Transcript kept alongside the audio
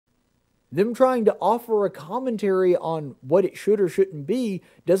Them trying to offer a commentary on what it should or shouldn't be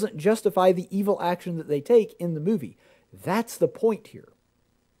doesn't justify the evil action that they take in the movie. That's the point here.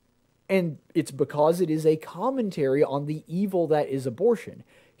 And it's because it is a commentary on the evil that is abortion.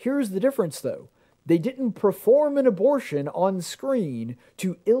 Here's the difference, though. They didn't perform an abortion on screen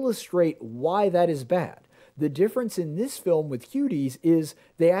to illustrate why that is bad. The difference in this film with Cuties is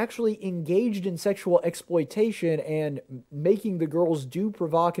they actually engaged in sexual exploitation and making the girls do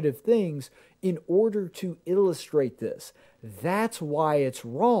provocative things in order to illustrate this. That's why it's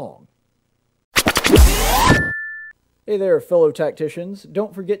wrong. Hey there, fellow tacticians.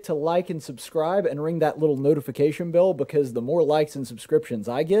 Don't forget to like and subscribe and ring that little notification bell, because the more likes and subscriptions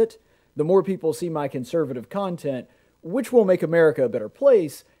I get, the more people see my conservative content, which will make America a better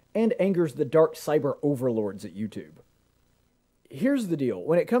place and angers the dark cyber overlords at YouTube. Here's the deal.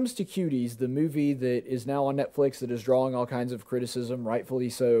 When it comes to Cuties, the movie that is now on Netflix that is drawing all kinds of criticism, rightfully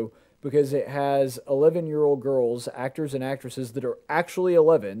so, because it has 11-year-old girls, actors and actresses that are actually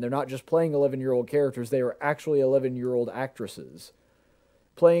 11. They're not just playing 11-year-old characters, they are actually 11-year-old actresses.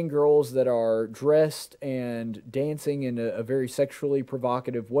 Playing girls that are dressed and dancing in a very sexually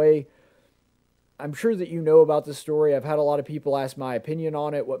provocative way. I'm sure that you know about this story. I've had a lot of people ask my opinion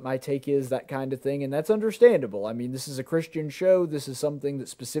on it, what my take is, that kind of thing, and that's understandable. I mean, this is a Christian show. This is something that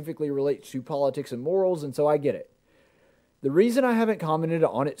specifically relates to politics and morals, and so I get it. The reason I haven't commented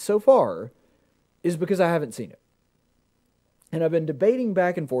on it so far is because I haven't seen it. And I've been debating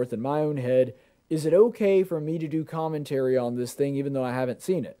back and forth in my own head, is it okay for me to do commentary on this thing even though I haven't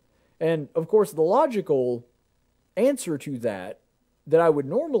seen it? And, of course, the logical answer to that I would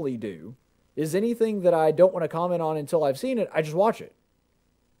normally do is anything that I don't want to comment on until I've seen it, I just watch it.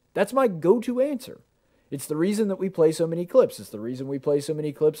 That's my go-to answer. It's the reason that we play so many clips. It's the reason we play so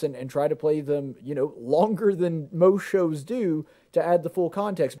many clips and try to play them, longer than most shows do to add the full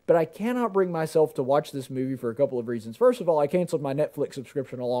context. But I cannot bring myself to watch this movie for a couple of reasons. First of all, I canceled my Netflix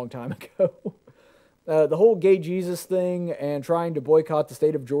subscription a long time ago. The whole gay Jesus thing and trying to boycott the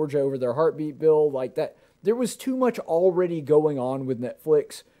state of Georgia over their heartbeat bill, like that, there was too much already going on with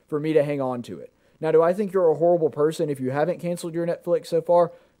Netflix for me to hang on to it. Now, do I think you're a horrible person if you haven't canceled your Netflix so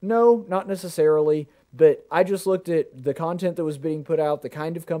far? No, not necessarily, but I just looked at the content that was being put out, the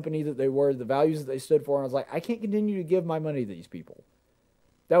kind of company that they were, the values that they stood for, and I was like, I can't continue to give my money to these people.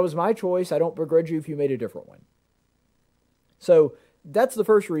 That was my choice. I don't begrudge you if you made a different one. So that's the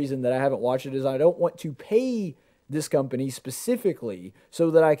first reason that I haven't watched it, is I don't want to pay this company specifically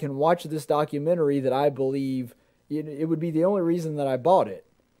so that I can watch this documentary that I believe it would be the only reason that I bought it.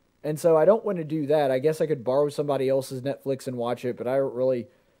 And so I don't want to do that. I guess I could borrow somebody else's Netflix and watch it, but I don't really,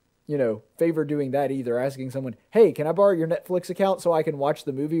 favor doing that either. Asking someone, hey, can I borrow your Netflix account so I can watch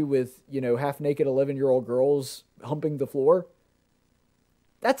the movie with, half-naked 11-year-old girls humping the floor?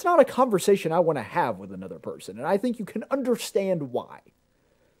 That's not a conversation I want to have with another person, and I think you can understand why.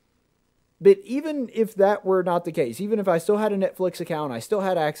 But even if that were not the case, even if I still had a Netflix account, I still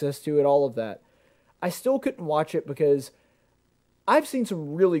had access to it, all of that, I still couldn't watch it because I've seen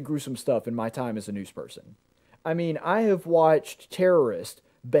some really gruesome stuff in my time as a news person. I mean, I have watched terrorists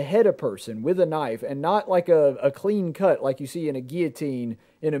behead a person with a knife, and not like a clean cut like you see in a guillotine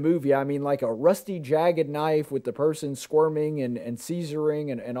in a movie. I mean, like a rusty, jagged knife with the person squirming and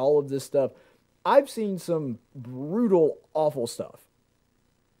seizuring and all of this stuff. I've seen some brutal, awful stuff.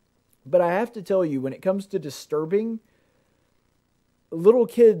 But I have to tell you, when it comes to disturbing, little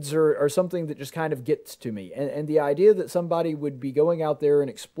kids are something that just kind of gets to me. And the idea that somebody would be going out there and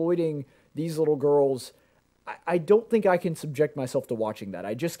exploiting these little girls, I don't think I can subject myself to watching that.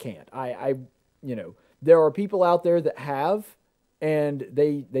 I just can't. There are people out there that have, and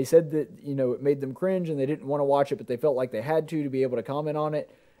they said that, it made them cringe and they didn't want to watch it, but they felt like they had to be able to comment on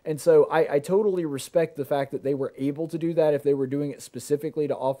it. And so I totally respect the fact that they were able to do that if they were doing it specifically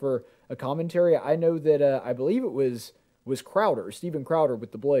to offer a commentary. I know that, I believe it was Stephen Crowder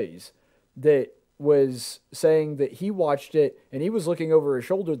with The Blaze, that was saying that he watched it and he was looking over his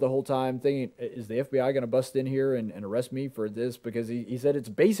shoulder the whole time thinking, is the FBI going to bust in here and arrest me for this? Because he said it's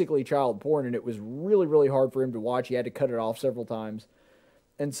basically child porn, and it was really, really hard for him to watch. He had to cut it off several times.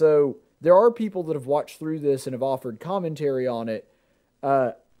 And so there are people that have watched through this and have offered commentary on it.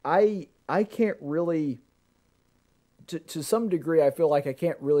 I can't really, to some degree, I feel like I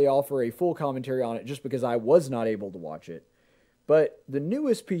can't really offer a full commentary on it just because I was not able to watch it. But the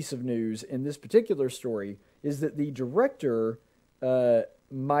newest piece of news in this particular story is that the director,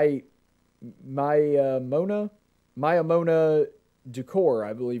 Maïmouna Doucoure,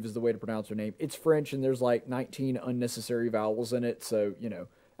 I believe is the way to pronounce her name. It's French, and there's like 19 unnecessary vowels in it, so,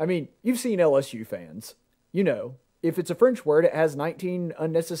 I mean, you've seen LSU fans. if it's a French word, it has 19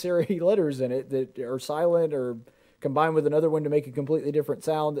 unnecessary letters in it that are silent or combined with another one to make a completely different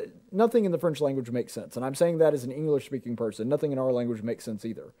sound. Nothing in the French language makes sense. And I'm saying that as an English-speaking person. Nothing in our language makes sense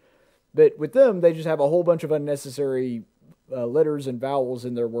either. But with them, they just have a whole bunch of unnecessary letters and vowels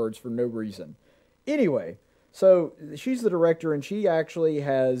in their words for no reason. Anyway, so she's the director, and she actually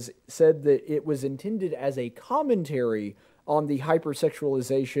has said that it was intended as a commentary on the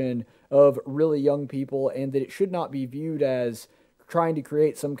hypersexualization of really young people, and that it should not be viewed as trying to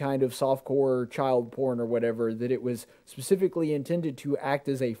create some kind of softcore child porn or whatever, that it was specifically intended to act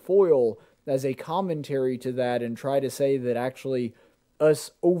as a foil, as a commentary to that, and try to say that actually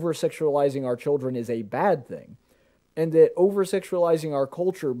us over-sexualizing our children is a bad thing, and that over-sexualizing our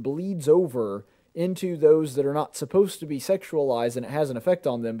culture bleeds over into those that are not supposed to be sexualized, and it has an effect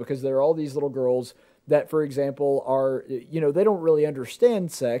on them, because there are all these little girls that, for example, are, they don't really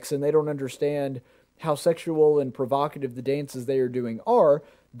understand sex, and they don't understand how sexual and provocative the dances they are doing are.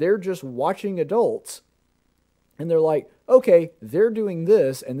 They're just watching adults, and they're like, okay, they're doing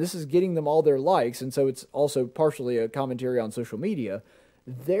this, and this is getting them all their likes, and so it's also partially a commentary on social media.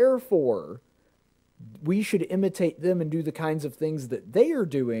 Therefore, we should imitate them and do the kinds of things that they are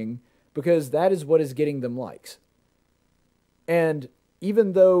doing, because that is what is getting them likes. And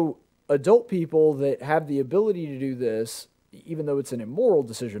even though adult people that have the ability to do this, even though it's an immoral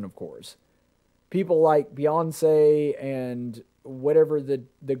decision, of course, people like Beyonce and whatever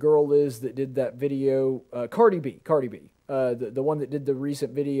the girl is that did that video, Cardi B, the one that did the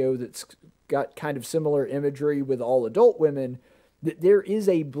recent video that's got kind of similar imagery with all adult women, that there is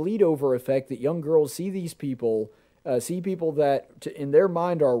a bleed over effect that young girls see these people, that in their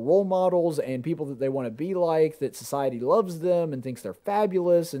mind are role models and people that they want to be like, that society loves them and thinks they're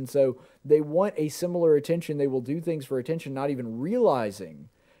fabulous, and so they want a similar attention. They will do things for attention, not even realizing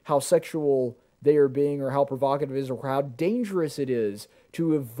how sexual they are being, or how provocative it is, or how dangerous it is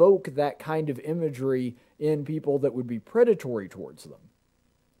to evoke that kind of imagery in people that would be predatory towards them.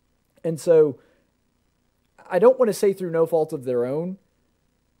 And so, I don't want to say through no fault of their own,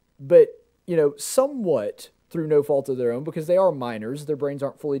 but, somewhat through no fault of their own, because they are minors, their brains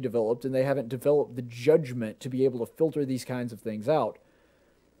aren't fully developed, and they haven't developed the judgment to be able to filter these kinds of things out.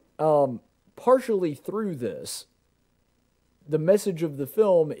 Partially through this, the message of the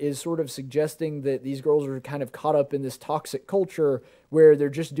film is sort of suggesting that these girls are kind of caught up in this toxic culture where they're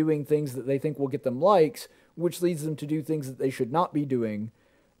just doing things that they think will get them likes, which leads them to do things that they should not be doing.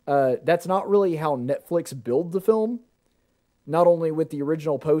 That's not really how Netflix billed the film. Not only with the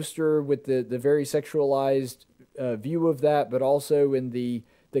original poster, with the very sexualized view of that, but also in the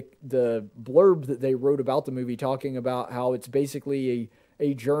blurb that they wrote about the movie, talking about how it's basically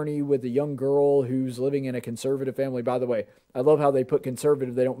a journey with a young girl who's living in a conservative family. By the way, I love how they put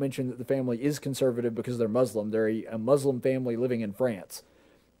conservative. They don't mention that the family is conservative because they're Muslim. They're a Muslim family living in France.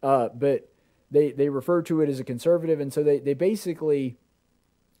 But they refer to it as a conservative, and so they basically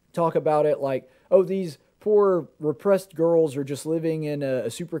talk about it like, oh, these poor repressed girls are just living in a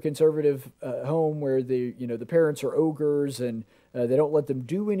super conservative home where the parents are ogres, and they don't let them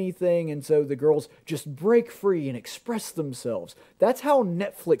do anything, and so the girls just break free and express themselves. That's how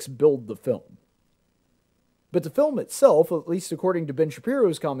Netflix billed the film. But the film itself, at least according to Ben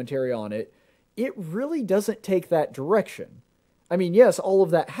Shapiro's commentary on it, it really doesn't take that direction. I mean, yes, all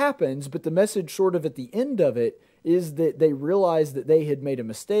of that happens, but the message sort of at the end of it is that they realized that they had made a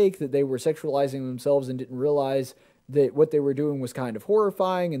mistake, that they were sexualizing themselves and didn't realize that what they were doing was kind of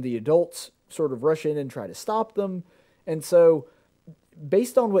horrifying, and the adults sort of rush in and try to stop them. And so,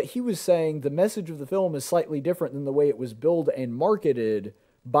 based on what he was saying, the message of the film is slightly different than the way it was billed and marketed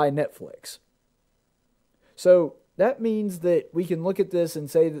by Netflix. So, that means that we can look at this and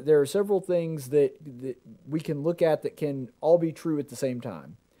say that there are several things that we can look at that can all be true at the same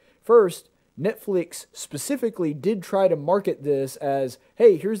time. First, Netflix specifically did try to market this as,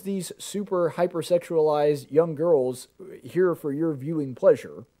 hey, here's these super hypersexualized young girls here for your viewing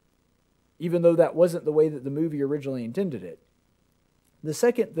pleasure, even though that wasn't the way that the movie originally intended it. The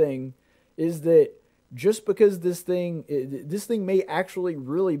second thing is that just because this thing may actually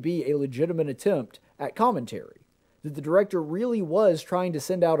really be a legitimate attempt at commentary, that the director really was trying to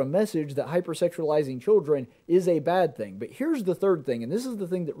send out a message that hypersexualizing children is a bad thing. But here's the third thing, and this is the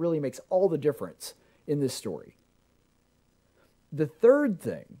thing that really makes all the difference in this story. The third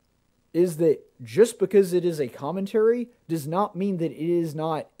thing is that just because it is a commentary does not mean that it is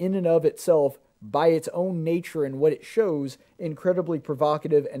not, in and of itself, by its own nature and what it shows, incredibly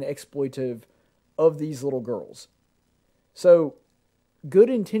provocative and exploitive of these little girls. So, good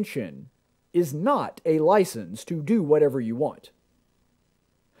intention is not a license to do whatever you want.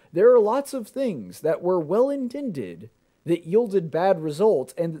 There are lots of things that were well-intended that yielded bad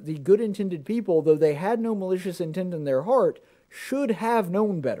results, and that the good-intended people, though they had no malicious intent in their heart, should have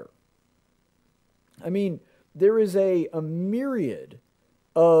known better. I mean, there is a myriad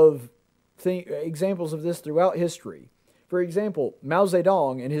of examples of this throughout history. For example, Mao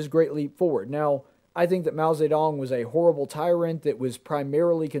Zedong and his Great Leap Forward. Now, I think that Mao Zedong was a horrible tyrant that was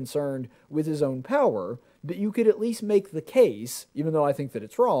primarily concerned with his own power, but you could at least make the case, even though I think that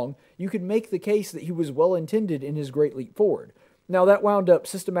it's wrong, you could make the case that he was well-intended in his Great Leap Forward. Now, that wound up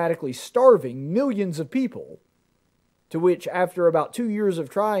systematically starving millions of people, to which, after about 2 years of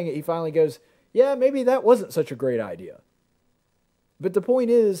trying it, he finally goes, yeah, maybe that wasn't such a great idea. But the point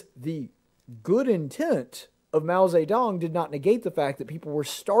is, the good intent of Mao Zedong did not negate the fact that people were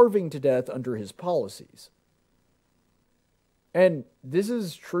starving to death under his policies. And this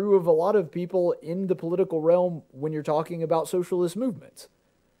is true of a lot of people in the political realm when you're talking about socialist movements.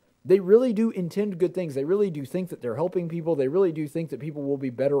 They really do intend good things. They really do think that they're helping people. They really do think that people will be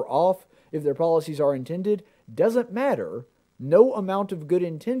better off if their policies are intended. Doesn't matter. No amount of good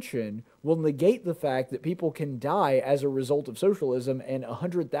intention will negate the fact that people can die as a result of socialism, and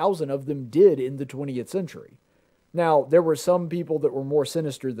 100,000 of them did in the 20th century. Now, there were some people that were more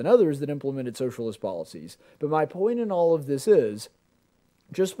sinister than others that implemented socialist policies, but my point in all of this is,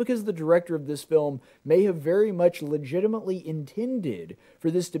 just because the director of this film may have very much legitimately intended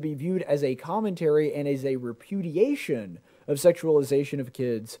for this to be viewed as a commentary and as a repudiation of sexualization of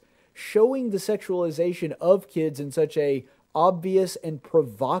kids, showing the sexualization of kids in such a obvious and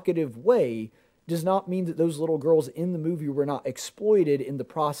provocative way does not mean that those little girls in the movie were not exploited in the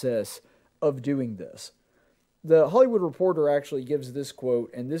process of doing this. The Hollywood Reporter actually gives this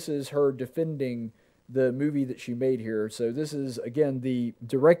quote, and this is her defending the movie that she made here. So this is, again, the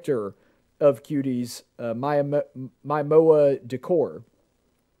director of Cuties, Maïmouna Doucoure.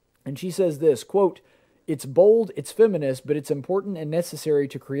 And she says this, quote, "It's bold, it's feminist, but it's important and necessary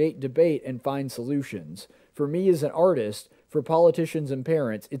to create debate and find solutions. For me as an artist, for politicians and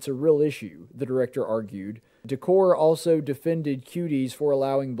parents, it's a real issue," the director argued. Doucoure also defended Cuties for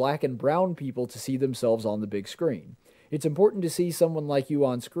allowing black and brown people to see themselves on the big screen. "It's important to see someone like you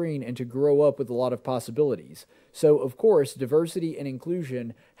on screen and to grow up with a lot of possibilities. So, of course, diversity and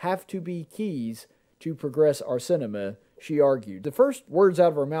inclusion have to be keys to progress our cinema," she argued. The first words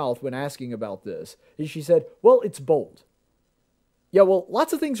out of her mouth when asking about this is she said, well, it's bold. Yeah, well,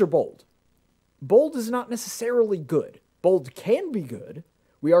 lots of things are bold. Bold is not necessarily good. Bold can be good.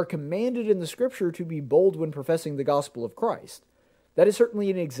 We are commanded in the scripture to be bold when professing the gospel of Christ. That is certainly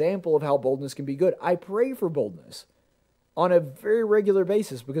an example of how boldness can be good. I pray for boldness on a very regular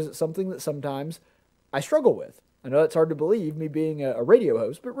basis because it's something that sometimes I struggle with. I know that's hard to believe, me being a radio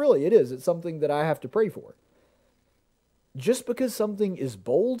host, but really it is. It's something that I have to pray for. Just because something is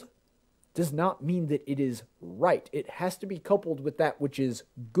bold does not mean that it is right. It has to be coupled with that which is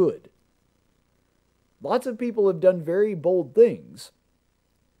good. Lots of people have done very bold things,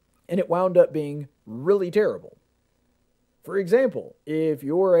 and it wound up being really terrible. For example, if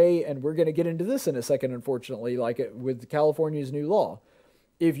you're and we're going to get into this in a second, unfortunately, with California's new law,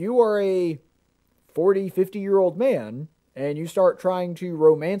 if you are a 40, 50-year-old man, and you start trying to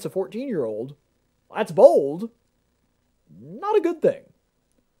romance a 14-year-old, that's bold. Not a good thing.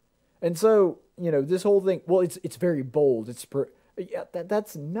 And so, this whole thing, well, it's very bold.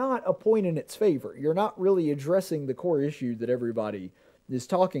 That's not a point in its favor. You're not really addressing the core issue that everybody is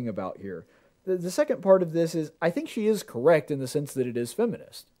talking about here. The second part of this is, I think she is correct in the sense that it is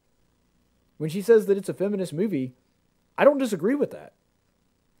feminist. When she says that it's a feminist movie, I don't disagree with that.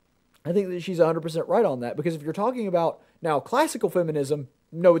 I think that she's 100% right on that, because if you're talking about, now, classical feminism,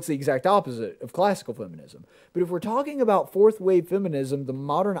 no, it's the exact opposite of classical feminism. But if we're talking about fourth wave feminism, the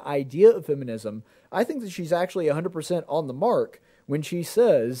modern idea of feminism, I think that she's actually 100% on the mark when she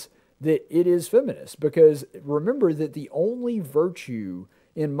says that it is feminist. Because remember that the only virtue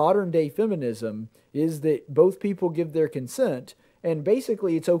in modern day feminism is that both people give their consent, and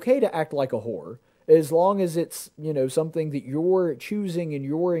basically it's okay to act like a whore as long as it's, something that you're choosing and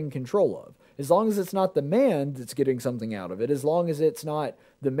you're in control of. As long as it's not the man that's getting something out of it, as long as it's not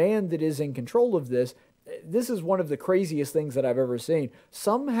the man that is in control of this. This is one of the craziest things that I've ever seen.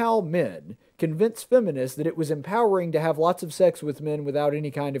 Somehow men convinced feminists that it was empowering to have lots of sex with men without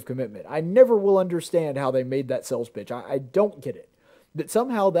any kind of commitment. I never will understand how they made that sales pitch. I don't get it. But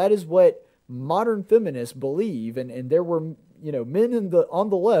somehow that is what modern feminists believe, and there were men on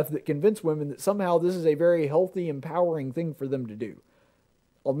the left that convince women that somehow this is a very healthy, empowering thing for them to do.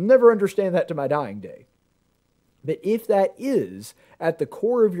 I'll never understand that to my dying day. But if that is at the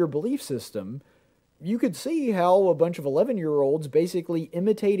core of your belief system, you could see how a bunch of 11-year-olds basically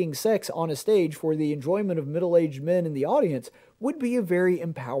imitating sex on a stage for the enjoyment of middle-aged men in the audience would be a very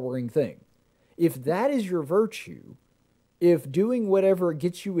empowering thing. If that is your virtue, if doing whatever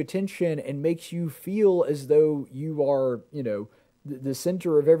gets you attention and makes you feel as though you are, the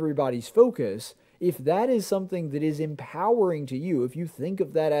center of everybody's focus, if that is something that is empowering to you, if you think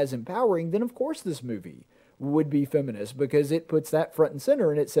of that as empowering, then of course this movie would be feminist, because it puts that front and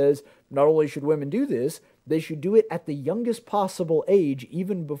center, and it says not only should women do this, they should do it at the youngest possible age,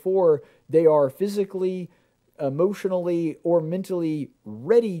 even before they are physically, emotionally, or mentally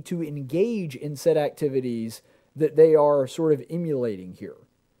ready to engage in said activities that they are sort of emulating here.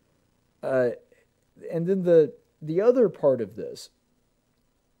 And then the other part of this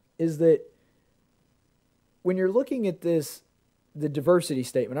is that when you're looking at this, the diversity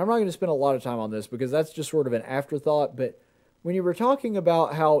statement, I'm not going to spend a lot of time on this because that's just sort of an afterthought, but when you were talking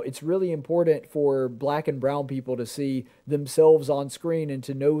about how it's really important for black and brown people to see themselves on screen and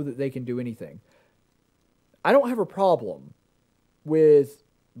to know that they can do anything, I don't have a problem with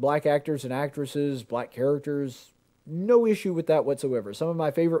black actors and actresses, black characters, no issue with that whatsoever. Some of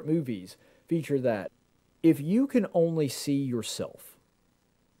my favorite movies feature that. If you can only see yourself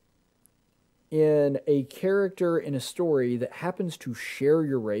in a character in a story that happens to share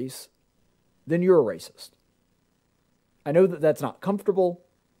your race, then you're a racist. I know that that's not comfortable.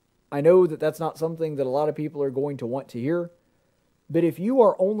 I know that that's not something that a lot of people are going to want to hear. But if you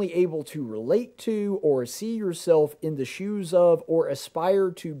are only able to relate to or see yourself in the shoes of or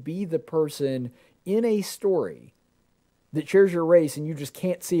aspire to be the person in a story that shares your race and you just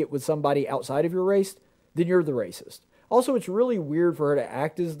can't see it with somebody outside of your race, then you're the racist. Also, it's really weird for her to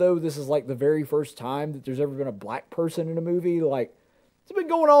act as though this is like the very first time that there's ever been a black person in a movie. Like, it's been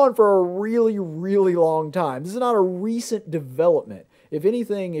going on for a really, really long time. This is not a recent development. If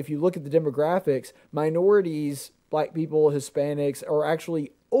anything, if you look at the demographics, minorities, black people, Hispanics are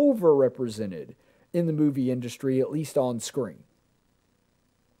actually overrepresented in the movie industry, at least on screen.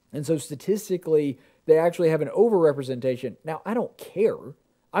 And so statistically, they actually have an overrepresentation. Now, I don't care.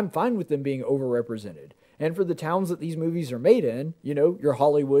 I'm fine with them being overrepresented. And for the towns that these movies are made in, your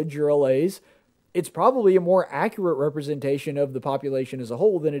Hollywoods, your LAs, it's probably a more accurate representation of the population as a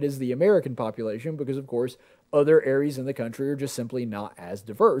whole than it is the American population, because of course other areas in the country are just simply not as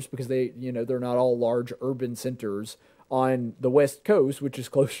diverse because they're not all large urban centers on the West Coast, which is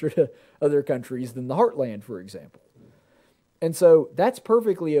closer to other countries than the Heartland, for example. And so that's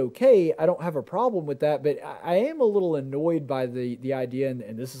perfectly okay. I don't have a problem with that, but I am a little annoyed by the idea,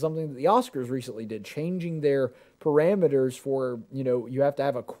 and this is something that the Oscars recently did, changing their parameters for, you have to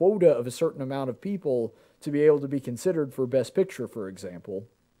have a quota of a certain amount of people to be able to be considered for Best Picture, for example.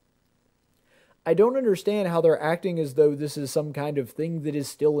 I don't understand how they're acting as though this is some kind of thing that is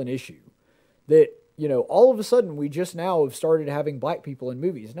still an issue. That, all of a sudden we just now have started having black people in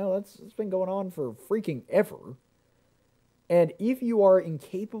movies. No, it's been going on for freaking ever. And if you are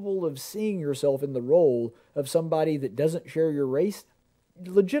incapable of seeing yourself in the role of somebody that doesn't share your race,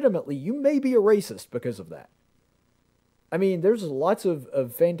 legitimately, you may be a racist because of that. I mean, there's lots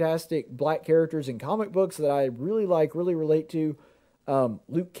of fantastic black characters in comic books that I really like, really relate to.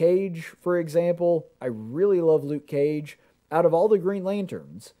 Luke Cage, for example. I really love Luke Cage. Out of all the Green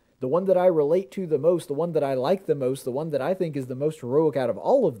Lanterns, the one that I relate to the most, the one that I like the most, the one that I think is the most heroic out of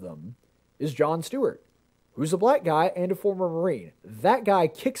all of them is Jon Stewart, who's a black guy and a former Marine. That guy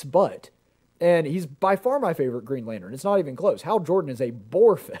kicks butt, and he's by far my favorite Green Lantern. It's not even close. Hal Jordan is a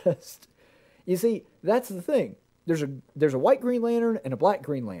bore fest. You see, that's the thing. There's a white Green Lantern and a black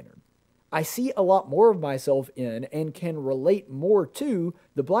Green Lantern. I see a lot more of myself in and can relate more to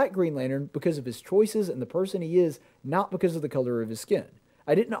the black Green Lantern because of his choices and the person he is, not because of the color of his skin.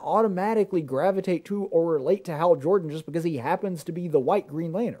 I didn't automatically gravitate to or relate to Hal Jordan just because he happens to be the white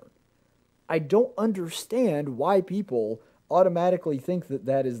Green Lantern. I don't understand why people automatically think that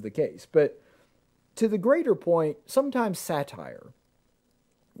that is the case. But to the greater point, sometimes satire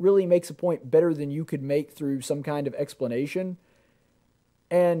really makes a point better than you could make through some kind of explanation.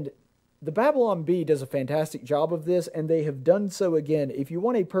 And the Babylon Bee does a fantastic job of this, and they have done so again. If you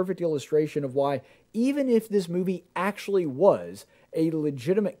want a perfect illustration of why, even if this movie actually was a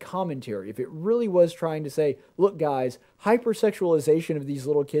legitimate commentary, if it really was trying to say, look guys, hypersexualization of these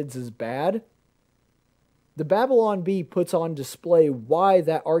little kids is bad, the Babylon Bee puts on display why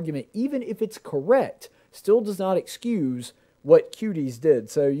that argument, even if it's correct, still does not excuse what Cuties did.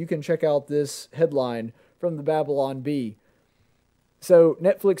 So you can check out this headline from the Babylon Bee. So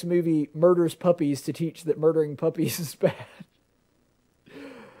Netflix movie murders puppies to teach that murdering puppies is bad.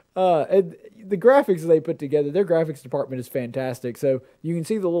 And the graphics they put together, their graphics department is fantastic. So you can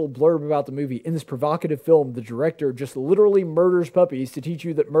see the little blurb about the movie. In this provocative film, the director just literally murders puppies to teach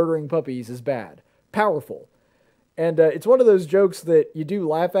you that murdering puppies is bad. Powerful. And it's one of those jokes that you do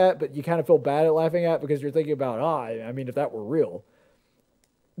laugh at, but you kind of feel bad at laughing at because you're thinking about, I mean, if that were real.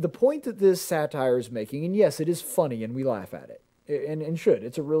 The point that this satire is making, and yes, it is funny and we laugh at it, and should.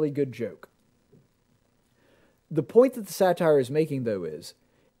 It's a really good joke. The point that the satire is making, though, is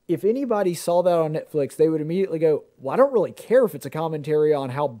if anybody saw that on Netflix, they would immediately go, well, I don't really care if it's a commentary on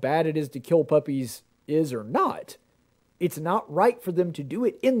how bad it is to kill puppies is or not. It's not right for them to do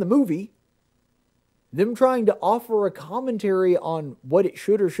it in the movie. Them trying to offer a commentary on what it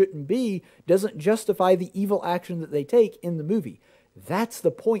should or shouldn't be doesn't justify the evil action that they take in the movie. That's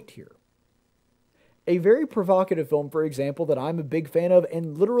the point here. A very provocative film, for example, that I'm a big fan of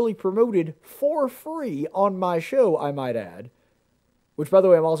and literally promoted for free on my show, I might add, which, by the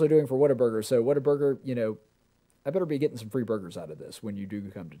way, I'm also doing for Whataburger. So Whataburger, I better be getting some free burgers out of this when you do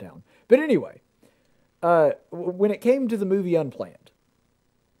come to town. But anyway, when it came to the movie Unplanned,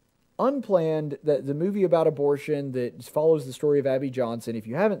 the movie about abortion that follows the story of Abby Johnson, if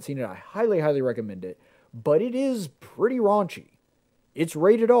you haven't seen it, I highly, highly recommend it. But it is pretty raunchy. It's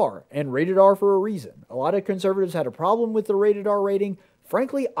rated R, and rated R for a reason. A lot of conservatives had a problem with the rated R rating.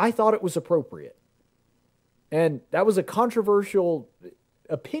 Frankly, I thought it was appropriate. And that was a controversial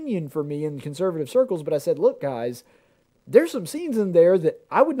opinion for me in conservative circles, but I said, look, guys, there's some scenes in there that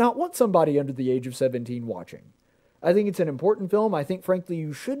I would not want somebody under the age of 17 watching. I think it's an important film. I think, frankly,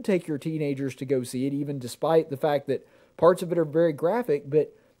 you should take your teenagers to go see it, even despite the fact that parts of it are very graphic,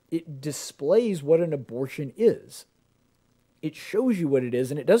 but it displays what an abortion is. It shows you what it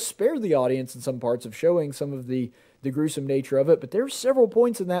is, and it does spare the audience in some parts of showing some of the gruesome nature of it, but there's several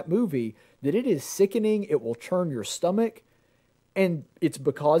points in that movie that it is sickening, it will churn your stomach, and it's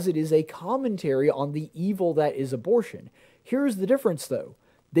because it is a commentary on the evil that is abortion. Here's the difference, though.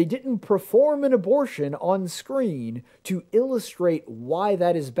 They didn't perform an abortion on screen to illustrate why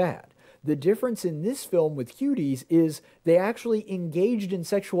that is bad. The difference in this film with Cuties is they actually engaged in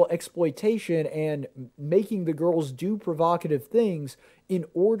sexual exploitation and making the girls do provocative things in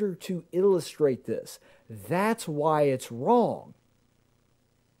order to illustrate this. That's why it's wrong.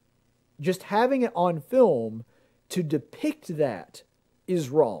 Just having it on film to depict that is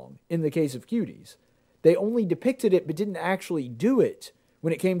wrong in the case of Cuties. They only depicted it but didn't actually do it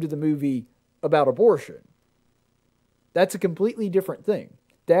when it came to the movie about abortion. That's a completely different thing.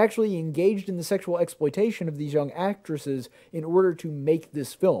 They actually engaged in the sexual exploitation of these young actresses in order to make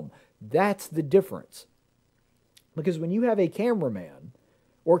this film. That's the difference. Because when you have a cameraman,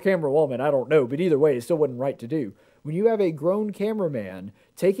 or camerawoman, I don't know, but either way, it still wasn't right to do. When you have a grown cameraman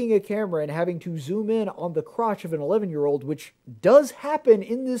taking a camera and having to zoom in on the crotch of an 11-year-old, which does happen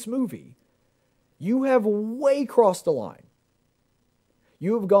in this movie, you have way crossed the line.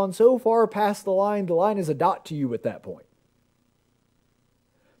 You have gone so far past the line is a dot to you at that point.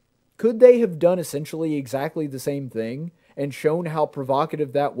 Could they have done essentially exactly the same thing and shown how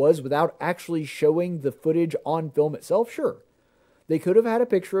provocative that was without actually showing the footage on film itself? Sure. They could have had a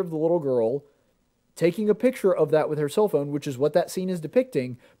picture of the little girl taking a picture of that with her cell phone, which is what that scene is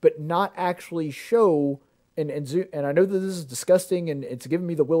depicting, but not actually show, and I know that this is disgusting and it's giving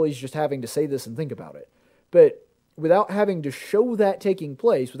me the willies just having to say this and think about it, but without having to show that taking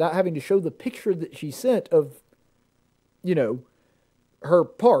place, without having to show the picture that she sent of, her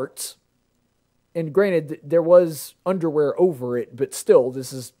parts, and granted, there was underwear over it, but still,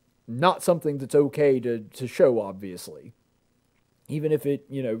 this is not something that's okay to show, obviously. Even if it,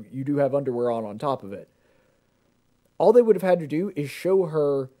 you do have underwear on top of it. All they would have had to do is show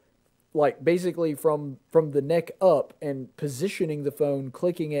her, like, basically from the neck up and positioning the phone,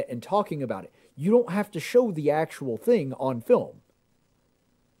 clicking it, and talking about it. You don't have to show the actual thing on film.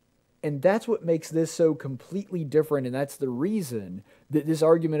 And that's what makes this so completely different, and that's the reason that this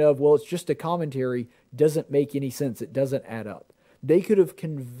argument of, well, it's just a commentary doesn't make any sense. It doesn't add up. They could have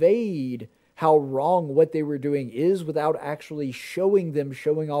conveyed how wrong what they were doing is without actually showing them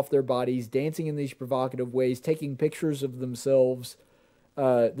showing off their bodies, dancing in these provocative ways, taking pictures of themselves,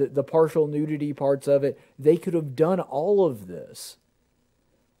 the partial nudity parts of it. They could have done all of this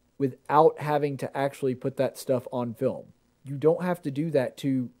without having to actually put that stuff on film. You don't have to do that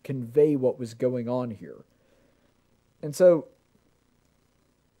to convey what was going on here. And so,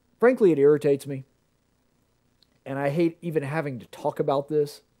 frankly, it irritates me. And I hate even having to talk about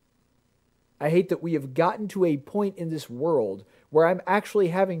this. I hate that we have gotten to a point in this world where I'm actually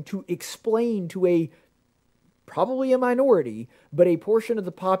having to explain to probably a minority, but a portion of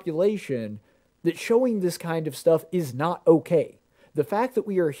the population that showing this kind of stuff is not okay. The fact that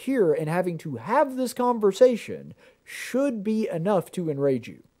we are here and having to have this conversation should be enough to enrage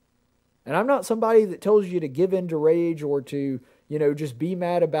you. And I'm not somebody that tells you to give in to rage or to, just be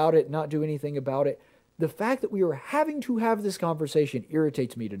mad about it, not do anything about it. The fact that we are having to have this conversation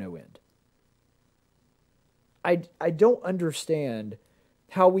irritates me to no end. I don't understand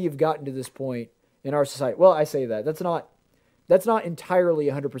how we have gotten to this point in our society. Well, I say that. That's not entirely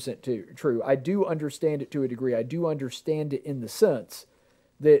 100% true. I do understand it to a degree. I do understand it in the sense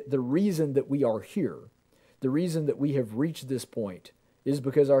that the reason that we are here, the reason that we have reached this point, is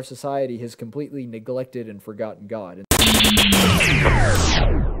because our society has completely neglected and forgotten God.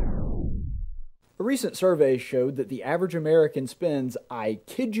 A recent survey showed that the average American spends, I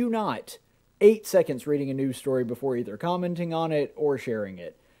kid you not, 8 seconds reading a news story before either commenting on it or sharing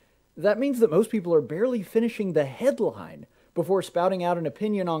it. That means that most people are barely finishing the headline before spouting out an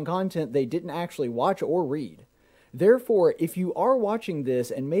opinion on content they didn't actually watch or read. Therefore, if you are watching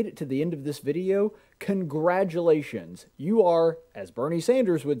this and made it to the end of this video, congratulations. You are, as Bernie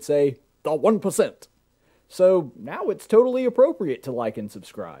Sanders would say, the 1%. So now it's totally appropriate to like and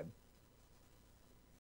subscribe.